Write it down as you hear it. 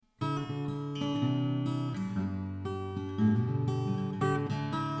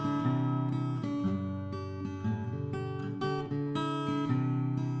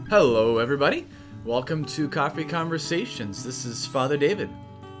Hello, everybody. Welcome to Coffee Conversations. This is Father David.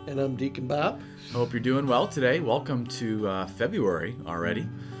 And I'm Deacon Bob. Hope you're doing well today. Welcome to February already.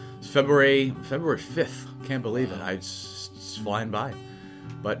 It's February 5th. Can't believe it. It's flying by.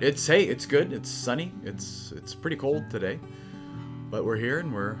 But it's good. It's sunny. It's pretty cold today. But we're here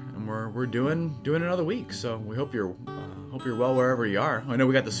and we're doing another week. So we hope you're well wherever you are. I know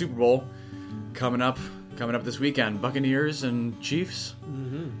we got the Super Bowl coming up this weekend. Buccaneers and Chiefs.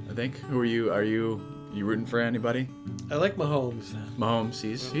 I think. Who are you? Are you rooting for anybody? I like Mahomes. Mahomes,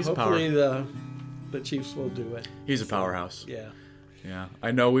 he's a power. Hopefully the Chiefs will do it. He's a powerhouse. Yeah.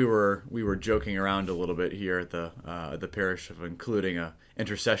 I know we were joking around a little bit here at the parish of including a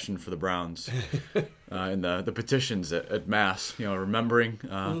intercession for the Browns in the petitions at Mass. You know, remembering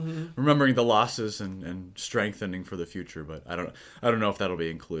the losses and strengthening for the future. But I don't know if that'll be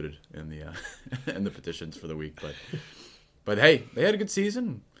included in the in the petitions for the week. But hey, they had a good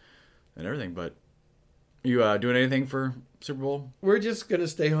season and everything. But you doing anything for Super Bowl? We're just gonna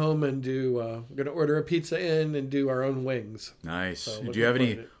stay home and do. We're gonna order a pizza in and do our own wings. Nice. So do you have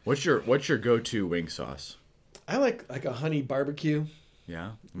any? What's your go-to wing sauce? I like a honey barbecue.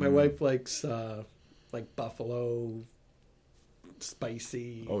 Yeah. My wife likes like buffalo,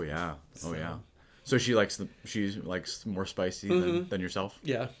 spicy. Oh yeah. So she likes more spicy than yourself.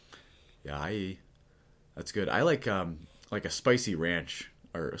 Yeah. Yeah, that's good. I like a spicy ranch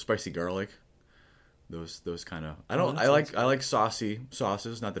or a spicy garlic. Those kind of. I like saucy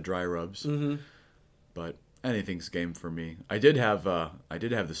sauces, not the dry rubs. But anything's game for me. I did have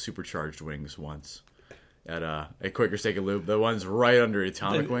the supercharged wings once at Quaker Steak and Lube, the ones right under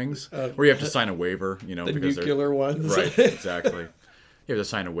Atomic Wings, where you have to sign a waiver, the because nuclear ones. Right, exactly. You have to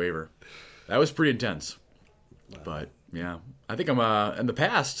sign a waiver. That was pretty intense. Wow. But yeah, I think I'm in the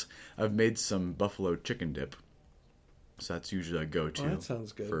past I've made some buffalo chicken dip, so that's usually a go-to. Oh, that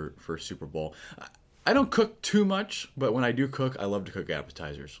sounds good for Super Bowl. I don't cook too much, but when I do cook, I love to cook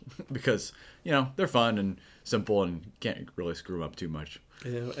appetizers because they're fun and simple and can't really screw them up too much.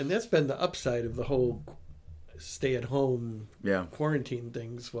 Yeah, and that's been the upside of the whole stay-at-home quarantine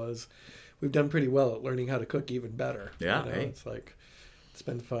things was we've done pretty well at learning how to cook even better. Yeah, it's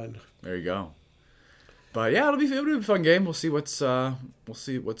been fun. There you go. But yeah, it'll be a fun game. We'll see what's going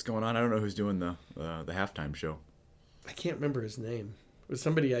on. I don't know who's doing the halftime show. I can't remember his name. It was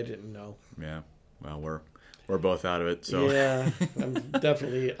somebody I didn't know. Yeah. Well, we're both out of it. So yeah, I'm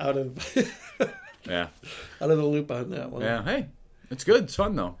definitely out of out of the loop on that one. Yeah. Hey, it's good. It's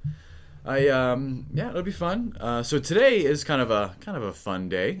fun though. It'll be fun. So today is kind of a fun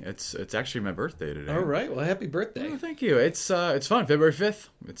day. It's actually my birthday today. All right. Well, happy birthday. Oh, thank you. It's fun. February 5th.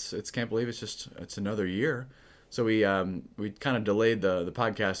 It's can't believe it's another year. So we kind of delayed the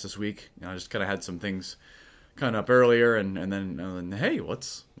podcast this week. I just kind of had some things kind of up earlier and then hey,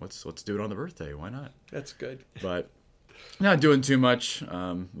 let's do it on the birthday. Why not? That's good. But not doing too much.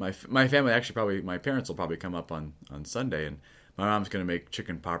 My family actually my parents will probably come up on Sunday, and my mom's gonna make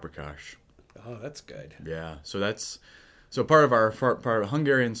chicken paprikash. Oh, that's good. Yeah, so part of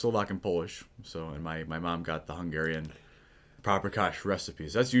Hungarian, Slovak, and Polish. So and my mom got the Hungarian paprikash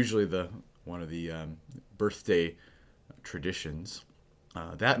recipes. That's usually one of the birthday traditions.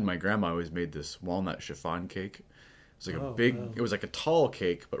 That and my grandma always made this walnut chiffon cake. It was like it was like a tall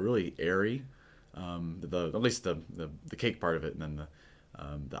cake, but really airy. At least the cake part of it, and then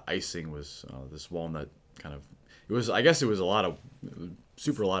the icing was this walnut kind of. It was a lot of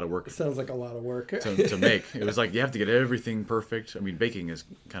work. It sounds like a lot of work to make. It was like you have to get everything perfect. I mean, baking is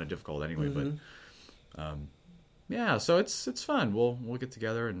kind of difficult anyway, but so it's fun. We'll get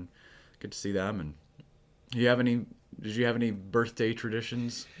together and get to see them. And did you have any birthday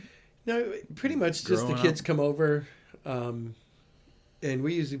traditions? No, pretty much just the kids come over, and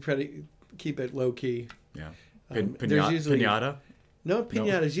we usually keep it low key. Yeah, pinata. No,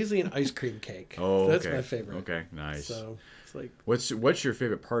 pinata is usually an ice cream cake. Oh, so that's my favorite. Okay, nice. So it's like what's your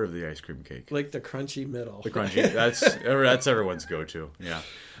favorite part of the ice cream cake? Like the crunchy middle. The crunchy. That's everyone's go-to. Yeah,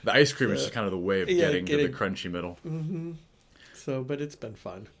 the ice cream is just kind of the way of getting to the crunchy middle. Mm-hmm. So, but it's been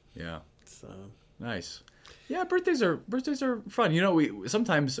fun. Yeah. So nice. Yeah, birthdays are fun. We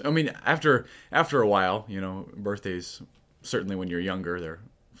sometimes. I mean, after a while, birthdays. Certainly, when you're younger, they're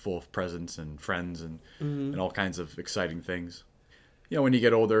full of presents and friends and all kinds of exciting things. When you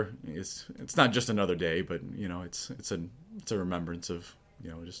get older, it's not just another day, but it's a remembrance of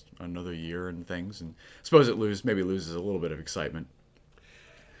just another year and things. And I suppose it loses a little bit of excitement.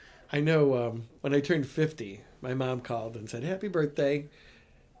 I know when I turned 50, my mom called and said, "Happy birthday,"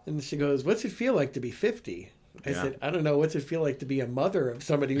 and she goes, "What's it feel like to be 50?" I said, I don't know, what's it feel like to be a mother of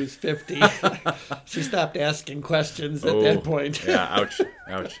somebody who's 50? She stopped asking questions at that point. Yeah,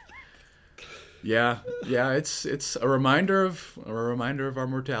 ouch. Yeah, it's a reminder of our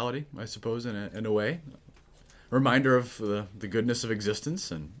mortality, I suppose, in a way. A reminder of the goodness of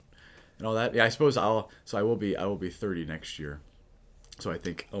existence and all that. Yeah, I suppose I will be 30 next year. So I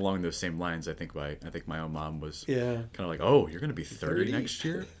think along those same lines, I think my own mom was kind of like, "Oh, you're going to be 30 next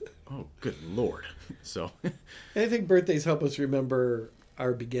year? Oh, good Lord." So I think birthdays help us remember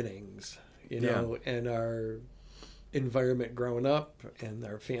our beginnings, and our environment growing up and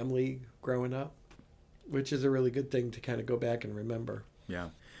our family growing up, which is a really good thing to kind of go back and remember. Yeah.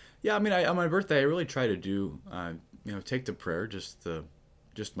 I mean, on my birthday, I really try to do, take to prayer just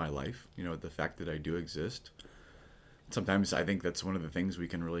my life, the fact that I do exist. Sometimes I think that's one of the things we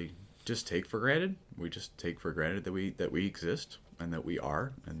can really just take for granted. We just take for granted that we exist and that we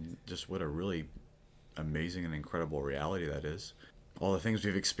are, and just what a really amazing and incredible reality that is. All the things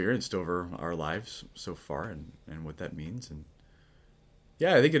we've experienced over our lives so far, and what that means. And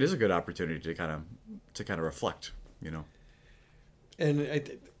yeah, I think it is a good opportunity to kind of reflect, And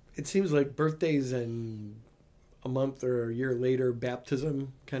it seems like birthdays and a month or a year later,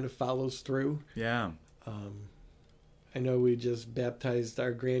 baptism kind of follows through. Yeah. I know we just baptized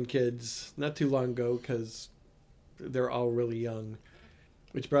our grandkids not too long ago because they're all really young,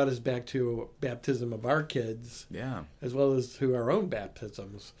 which brought us back to baptism of our kids. Yeah. As well as to our own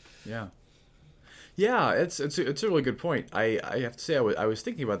baptisms. Yeah. Yeah, it's a really good point. I have to say I was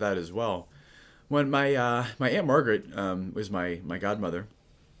thinking about that as well. When my Aunt Margaret was my godmother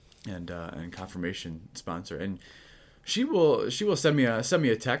and confirmation sponsor, and she will send me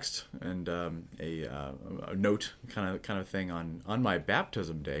a text and a note kind of thing on my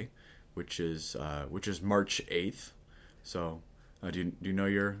baptism day, which is March 8th. So do you know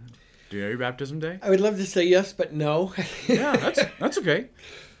your baptism day? I would love to say yes, but no. Yeah, that's okay.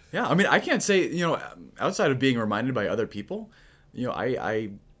 Yeah, I mean, I can't say, outside of being reminded by other people, I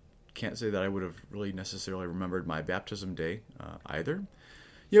can't say that I would have really necessarily remembered my baptism day either.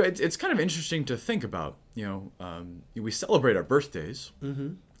 It's kind of interesting to think about. We celebrate our birthdays,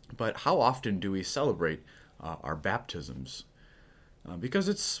 but how often do we celebrate our baptisms? Because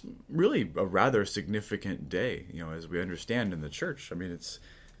it's really a rather significant day, as we understand in the church. I mean,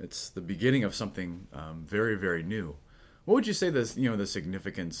 it's the beginning of something very, very new. What would you say the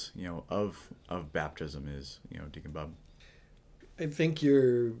significance of baptism is, Deacon Bob? I think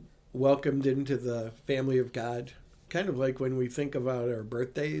you're welcomed into the family of God. Kind of like when we think about our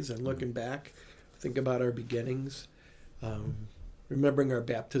birthdays and looking back, think about our beginnings. Remembering our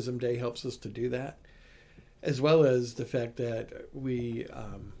baptism day helps us to do that, as well as the fact that we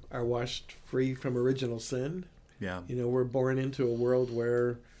are washed free from original sin. Yeah. We're born into a world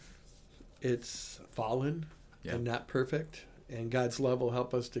where it's fallen and not perfect, and God's love will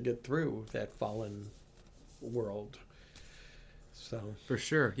help us to get through that fallen world. So for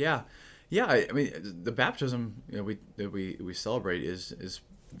sure, yeah. I mean, the baptism that we celebrate is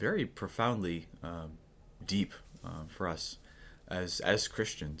very profoundly deep for us as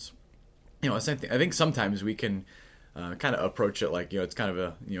Christians. I think sometimes we can kind of approach it like it's kind of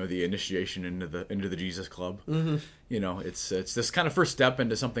a the initiation into the Jesus Club. Mm-hmm. It's this kind of first step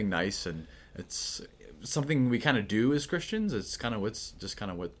into something nice, and it's something we kind of do as Christians. It's kind of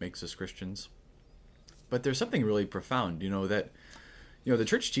what makes us Christians. But there's something really profound, that. The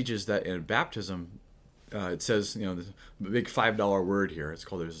church teaches that in baptism, it says, the big $5 word here. It's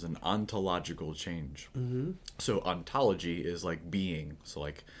called, there's an ontological change. Mm-hmm. So ontology is like being. So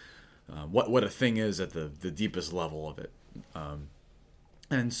like what a thing is at the deepest level of it.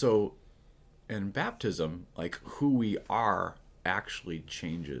 And so in baptism, like who we are actually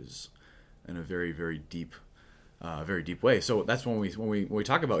changes in a very, very deep way. So that's when we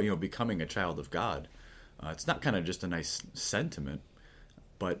talk about, becoming a child of God. It's not kind of just a nice sentiment,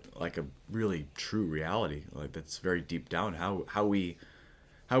 but like a really true reality, like that's very deep down. How we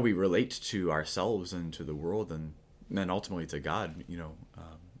relate to ourselves and to the world, and then ultimately to God,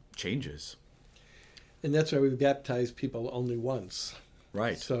 changes. And that's why we baptize people only once.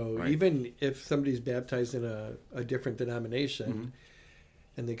 Right. So even if somebody's baptized in a different denomination,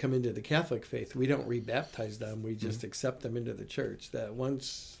 and they come into the Catholic faith, we don't rebaptize them. We just accept them into the church. That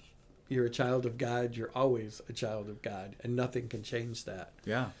once you're a child of God, you're always a child of God, and nothing can change that.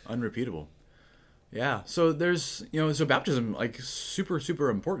 Yeah, unrepeatable. Yeah, so there's, so baptism, like, super, super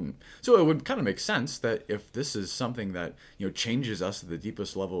important. So it would kind of make sense that if this is something that, changes us at the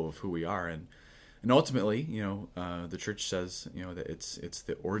deepest level of who we are, and ultimately, the church says, that it's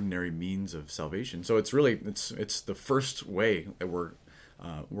the ordinary means of salvation. So it's really, it's the first way that we're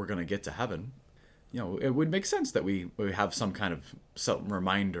going to get to heaven. it would make sense that we have some kind of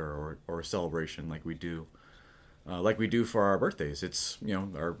reminder or celebration like we do for our birthdays. It's,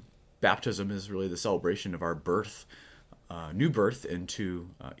 our baptism is really the celebration of our birth, new birth into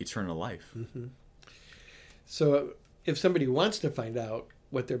eternal life. Mm-hmm. So if somebody wants to find out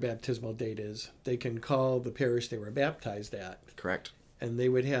what their baptismal date is, they can call the parish they were baptized at. Correct. And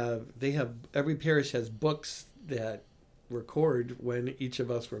every parish has books that record when each of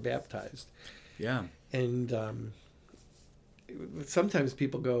us were baptized. Yeah. And sometimes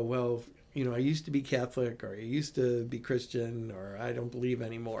people go, well, I used to be Catholic, or I used to be Christian, or I don't believe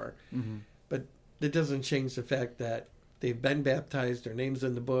anymore. Mm-hmm. But that doesn't change the fact that they've been baptized, their name's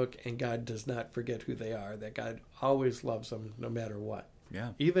in the book, and God does not forget who they are, that God always loves them no matter what. Yeah.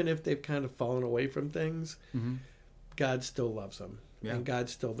 Even if they've kind of fallen away from things, mm-hmm. God still loves them. Yeah. And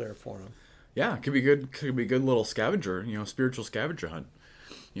God's still there for them. Yeah, it could be good. Could be a good little scavenger, spiritual scavenger hunt,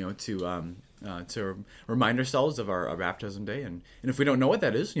 to remind ourselves of our baptism day, and if we don't know what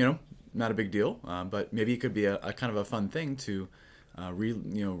that is, not a big deal. But maybe it could be a kind of a fun thing to,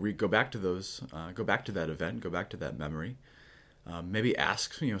 go back to those, go back to that event, go back to that memory. Maybe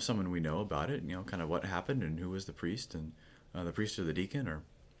ask someone we know about it, kind of what happened and who was the priest and the priest or the deacon, and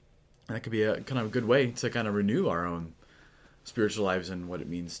that could be a kind of a good way to kind of renew our own spiritual lives and what it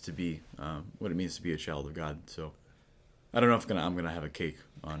means to be a child of God. So I don't know if I'm gonna have a cake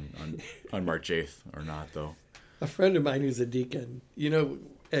on March 8th or not, though. A friend of mine who's a deacon,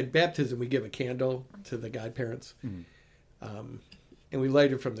 at baptism we give a candle to the godparents, Mm-hmm. And we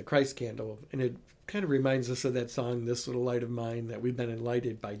light it from the Christ candle, and it kind of reminds us of that song, "This Little Light of Mine," that we've been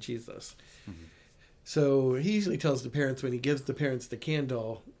enlightened by Jesus. Mm-hmm. So he usually tells the parents, when he gives the parents the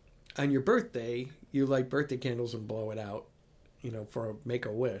candle, on your birthday, you light birthday candles and blow it out, for make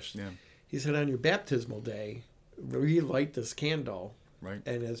a wish. Yeah. He said, on your baptismal day, relight this candle. Right.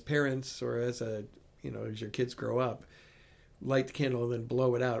 And as parents, or as as your kids grow up, light the candle and then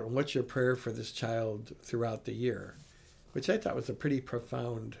blow it out. And what's your prayer for this child throughout the year? Which I thought was a pretty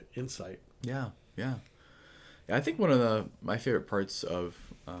profound insight. Yeah. I think one of my favorite parts of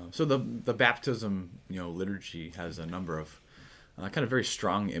the baptism liturgy has a number of kind of very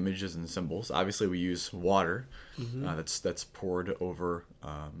strong images and symbols. Obviously, we use water, Mm-hmm. that's poured over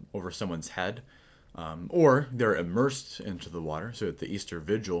someone's head, or they're immersed into the water. So at the Easter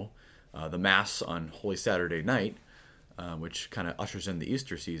Vigil, the Mass on Holy Saturday night, which kind of ushers in the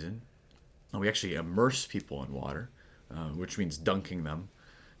Easter season, we actually immerse people in water, which means dunking them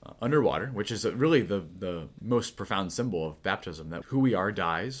underwater, which is really the most profound symbol of baptism, that who we are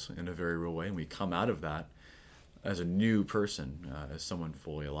dies in a very real way, and we come out of that as a new person, as someone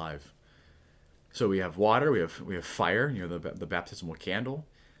fully alive. So we have water, we have fire, the baptismal candle.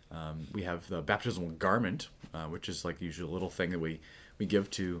 We have the baptismal garment, which is like usually a little thing that we give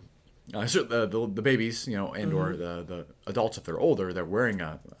to the babies, and Mm-hmm. or the adults if they're older. They're wearing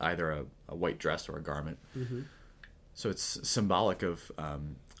either a white dress or a garment. Mm-hmm. So it's symbolic of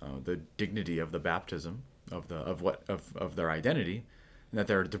the dignity of the baptism, of their identity, and that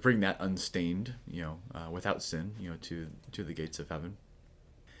they're to bring that unstained, without sin, to the gates of heaven.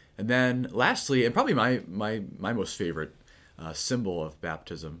 And then lastly, and probably my most favorite symbol of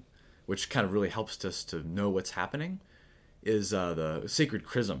baptism, which kind of really helps us to know what's happening, is the sacred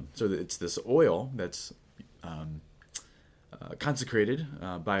chrism. So it's this oil that's consecrated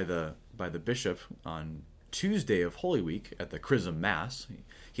by the bishop on Tuesday of Holy Week at the Chrism Mass.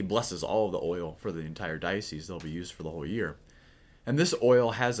 He blesses all of the oil for the entire diocese. They'll be used for the whole year. And this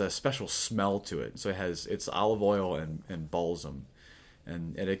oil has a special smell to it. So it's olive oil and balsam.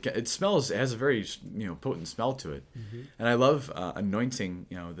 And it has a very potent smell to it. Mm-hmm. And I love anointing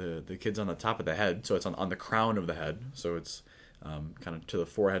the kids on the top of the head. So it's on the crown of the head. So it's kind of to the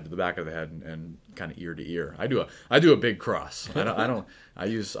forehead, to the back of the head, and kind of ear to ear. I do a big cross. I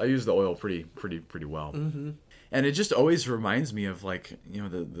use the oil pretty well. Mm-hmm. And it just always reminds me of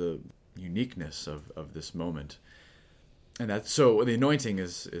the uniqueness of this moment. And that's so the anointing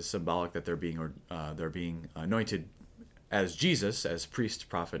is symbolic that they're being anointed as Jesus, as priest,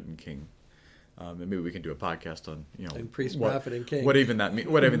 prophet, and king. And maybe we can do a podcast on and priest, prophet, and king. Whatever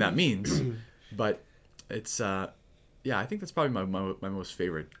that means. But it's I think that's probably my most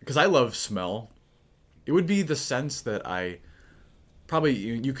favorite, because I love smell. It would be the sense that I probably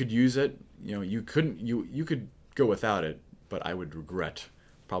you could use it. You could go without it, but I would regret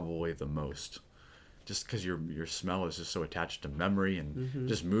probably the most, just because your smell is just so attached to memory and Mm-hmm.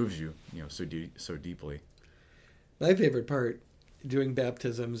 just moves you so deeply. My favorite part doing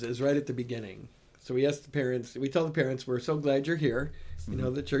baptisms is right at the beginning. So we tell the parents, we're so glad you're here.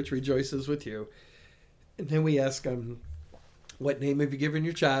 Mm-hmm. The church rejoices with you. And then we ask them, what name have you given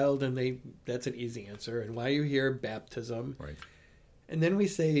your child? And that's an easy answer. And why are you here? Baptism. Right. And then we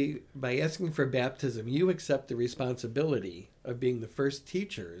say, by asking for baptism, you accept the responsibility of being the first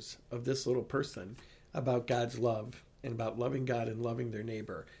teachers of this little person about God's love and about loving God and loving their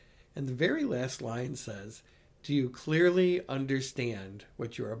neighbor. And the very last line says, do you clearly understand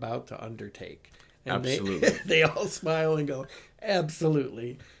what you're about to undertake? And Absolutely. They all smile and go,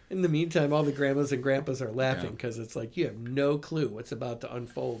 absolutely. In the meantime, all the grandmas and grandpas are laughing because it's like, you have no clue what's about to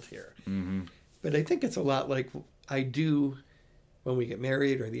unfold here. Mm-hmm. But I think it's a lot like I do when we get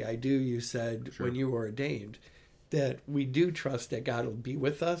married, or the I do you said when you were ordained, that we do trust that God will be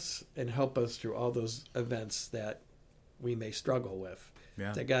with us and help us through all those events that we may struggle with.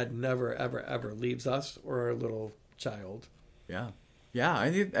 Yeah. That God never, ever, ever leaves us or our little child. Yeah. Yeah.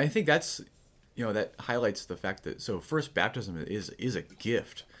 I think that's, that highlights the fact that, so first, baptism is a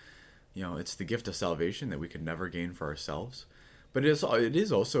gift. It's the gift of salvation that we could never gain for ourselves. But it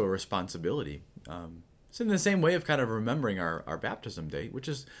is also a responsibility. It's in the same way of kind of remembering our baptism date, which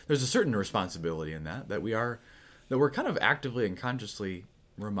is, there's a certain responsibility in that we're kind of actively and consciously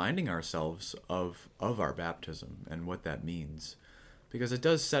reminding ourselves of our baptism and what that means, because it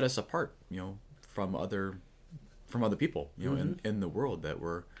does set us apart, from other people, in the world, that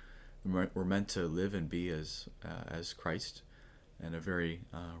we're meant to live and be as Christ in a very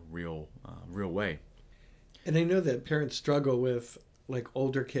real way. And I know that parents struggle with like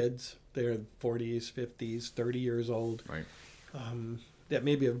older kids. They're 40s, 50s, 30 years old. Right. That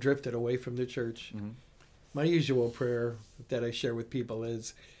maybe have drifted away from the church. Mm-hmm. My usual prayer that I share with people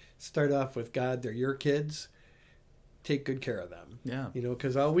is start off with, God, they're your kids. Take good care of them. Yeah.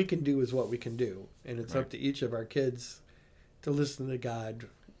 Because all we can do is what we can do. And it's up to each of our kids to listen to God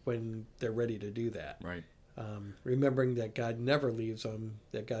when they're ready to do that. Right. Remembering that God never leaves them,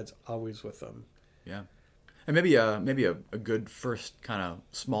 that God's always with them. Yeah. And maybe a good first kind of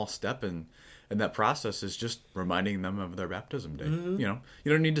small step in that process is just reminding them of their baptism day. Mm-hmm. You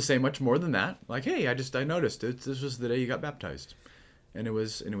don't need to say much more than that. Like, hey, I noticed this was the day you got baptized, and it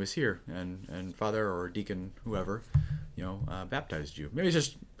was here, and Father or Deacon, whoever, baptized you. Maybe it's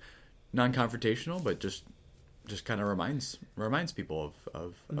just non-confrontational, but just kind of reminds people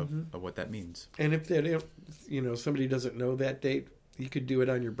of what that means. And if they don't, somebody doesn't know that date, you could do it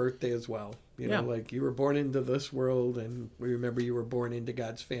on your birthday as well. Like you were born into this world, and we remember you were born into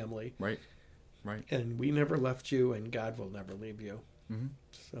God's family. Right. And we never left you, and God will never leave you. Mm-hmm.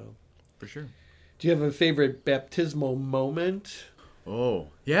 So, for sure. Do you have a favorite baptismal moment? Oh,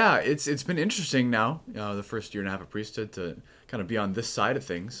 yeah. It's been interesting now, the first year and a half of priesthood, to kind of be on this side of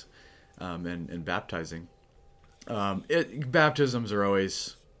things, and baptizing. Baptisms are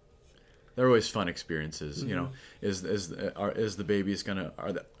always fun experiences. Mm-hmm. Is the babies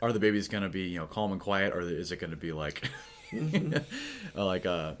are the babies gonna be calm and quiet, or is it gonna be like like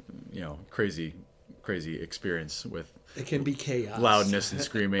a crazy experience with it can be chaos, loudness and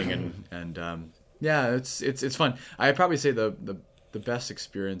screaming and yeah, it's fun. I'd probably say the best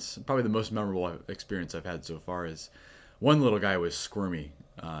experience, probably the most memorable experience I've had so far, is one little guy was squirmy,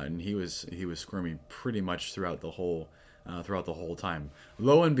 and he was squirmy pretty much throughout the whole time.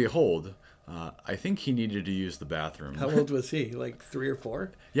 Lo and behold, I think he needed to use the bathroom. How old was he? Like 3 or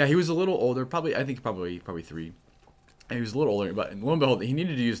 4? Yeah, he was a little older. Probably 3. And he was a little older, but lo and behold, he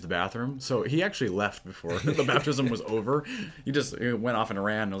needed to use the bathroom, so he actually left before the baptism was over. He just went off and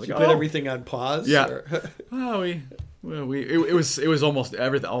ran. I was like, put everything on pause. Yeah. It was almost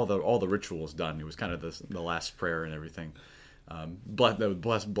everything. All the rituals done. It was kind of the last prayer and everything.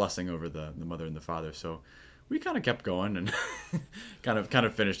 The blessing over the mother and the father. So we kind of kept going and kind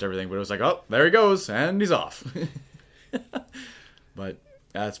of finished everything. But it was like, oh, there he goes, and he's off. But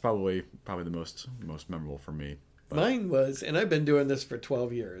that's probably the most memorable for me. But mine was, and I've been doing this for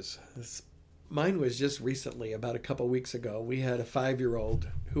 12 years. Mine was just recently, about a couple weeks ago. We had a 5-year-old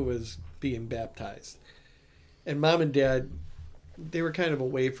who was being baptized. And Mom and Dad, they were kind of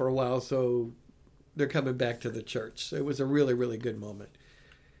away for a while, so they're coming back to the church. So it was a really, really good moment.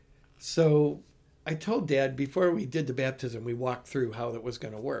 So I told Dad, before we did the baptism, we walked through how that was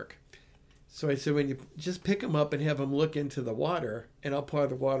going to work. So I said, when you just pick him up and have him look into the water, and I'll pour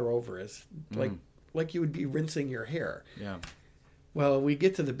the water over us, like you would be rinsing your hair. Yeah. Well, we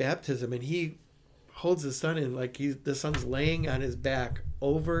get to the baptism, and he holds the son in like the son's laying on his back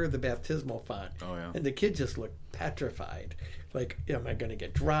over the baptismal font. Oh, yeah. And the kid just looked petrified. Like, am I going to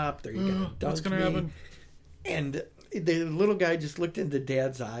get dropped? Are you going to dunk what's going to me? happen? And the little guy just looked into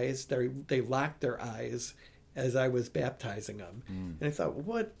Dad's eyes. They locked their eyes as I was baptizing them. And I thought,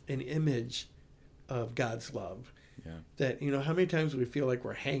 what an image of God's love. Yeah. That, how many times we feel like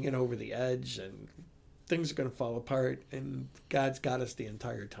we're hanging over the edge and things are going to fall apart, and God's got us the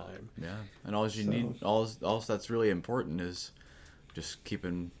entire time. Yeah, and all you need, all that's really important is just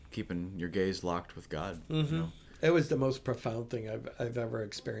keeping your gaze locked with God. Mm-hmm. You know? It was the most profound thing I've ever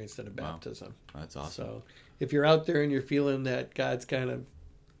experienced in a baptism. Wow. That's awesome. So if you're out there and you're feeling that God's kind of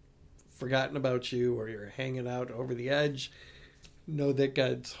forgotten about you, or you're hanging out over the edge, know that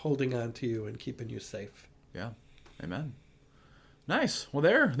God's holding on to you and keeping you safe. Yeah, amen. Nice. Well,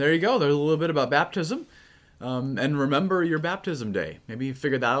 there you go. There's a little bit about baptism. And remember your baptism day. Maybe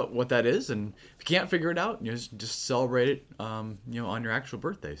figure out what that is, and if you can't figure it out, you just celebrate it, on your actual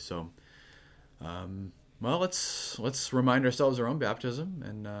birthday. So, well, let's remind ourselves our own baptism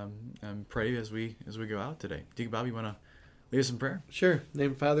and pray as we go out today. Deacon Bob, you want to lead us in prayer? Sure. In the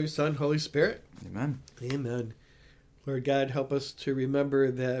name of Father, Son, Holy Spirit. Amen. Amen. Lord God, help us to remember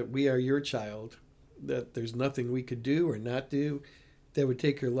that we are your child, that there's nothing we could do or not do that would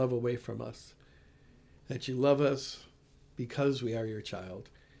take your love away from us, that you love us because we are your child.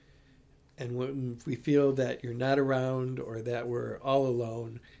 And when we feel that you're not around or that we're all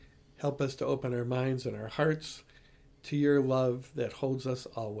alone, help us to open our minds and our hearts to your love that holds us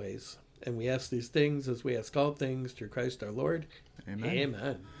always. And we ask these things as we ask all things through Christ our Lord. Amen.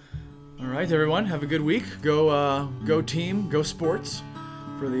 Amen. All right, everyone, have a good week. Go team, go sports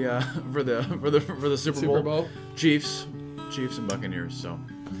for the Super Bowl. Chiefs and Buccaneers. So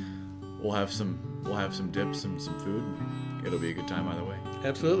we'll have some dips and some food. It'll be a good time either way.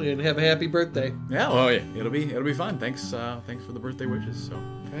 Absolutely, and have a happy birthday. Yeah, oh yeah, it'll be fun. Thanks for the birthday wishes. So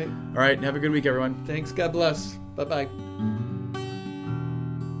All all right, have a good week, everyone. Thanks. God bless. Bye-bye.